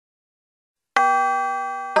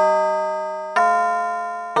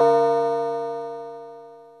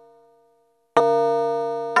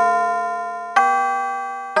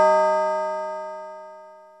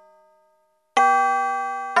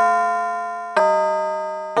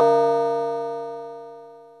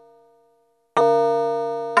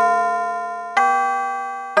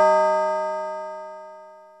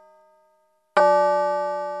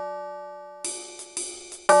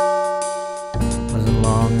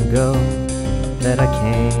ago that I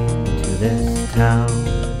came to this town.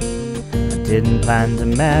 I didn't plan to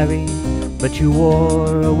marry, but you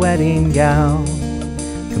wore a wedding gown.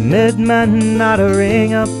 Commitment, not a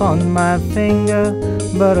ring upon my finger,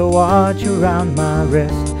 but a watch around my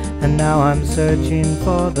wrist. And now I'm searching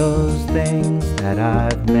for those things that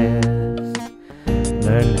I've missed.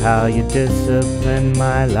 Learned how you discipline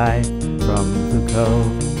my life from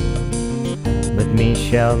Foucault. But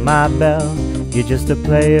Michel, my belle, you're just a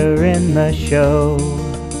player in the show.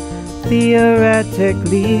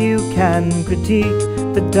 Theoretically you can critique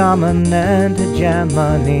the dominant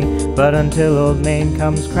hegemony, but until old Maine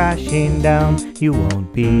comes crashing down, you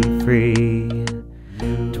won't be free.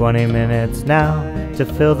 20 minutes now to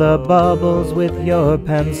fill the bubbles with your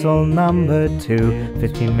pencil number 2.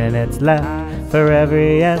 15 minutes left for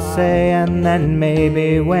every essay, and then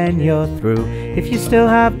maybe when you're through, if you still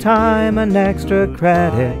have time, an extra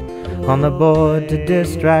credit on the board to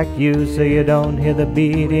distract you so you don't hear the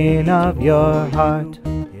beating of your heart.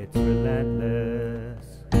 It's relentless.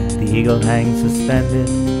 The eagle hangs suspended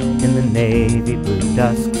in the navy blue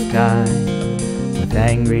dusk sky. With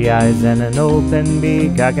angry eyes and an open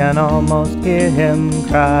beak, I can almost hear him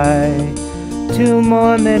cry. 2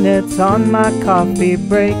 more minutes on my coffee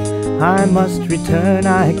break. I must return,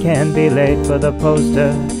 I can't be late, for the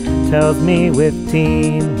poster tells me with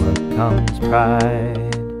teamwork comes pride.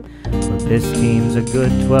 But this team's a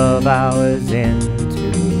good 12 hours into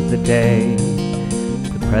the day.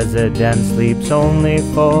 The president sleeps only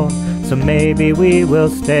 4, so maybe we will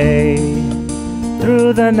stay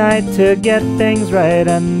through the night to get things right,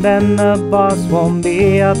 and then the boss won't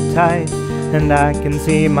be uptight, and I can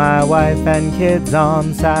see my wife and kids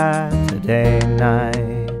on Saturday night.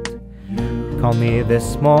 Call me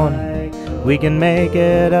this morning, we can make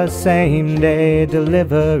it a same-day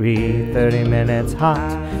delivery. 30 minutes hot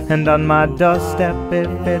and on my doorstep.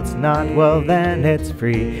 If it's not, well then it's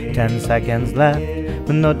free. 10 seconds left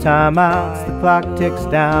with no timeouts. The clock ticks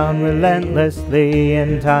down relentlessly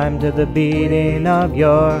in time to the beating of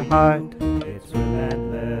your heart. It's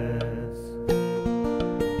relentless.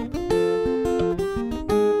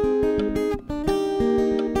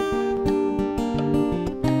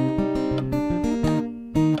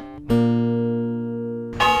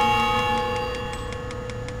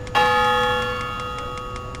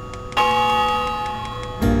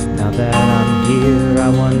 Now that I'm here, I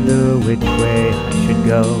wonder which way I should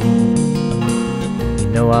go. You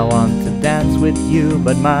know I want to dance with you,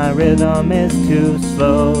 but my rhythm is too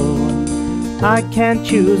slow. I can't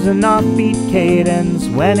choose an offbeat cadence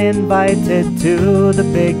when invited to the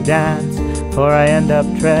big dance, for I end up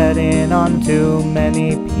treading on too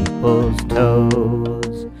many people's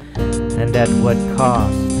toes. And at what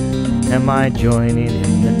cost am I joining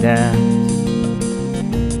in the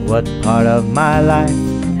dance? What part of my life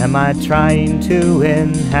am I trying to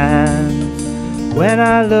enhance? When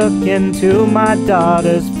I look into my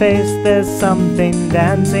daughter's face, there's something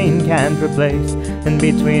dancing can't replace. And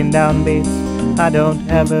between downbeats, I don't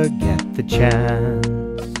ever get the chance.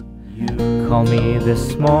 You call me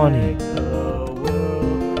this morning,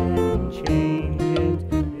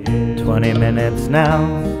 20 minutes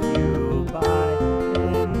now,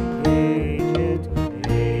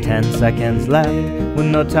 10 seconds left with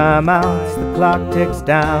no timeouts. The clock ticks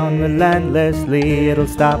down relentlessly. It'll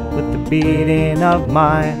stop with the beating of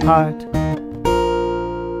my heart.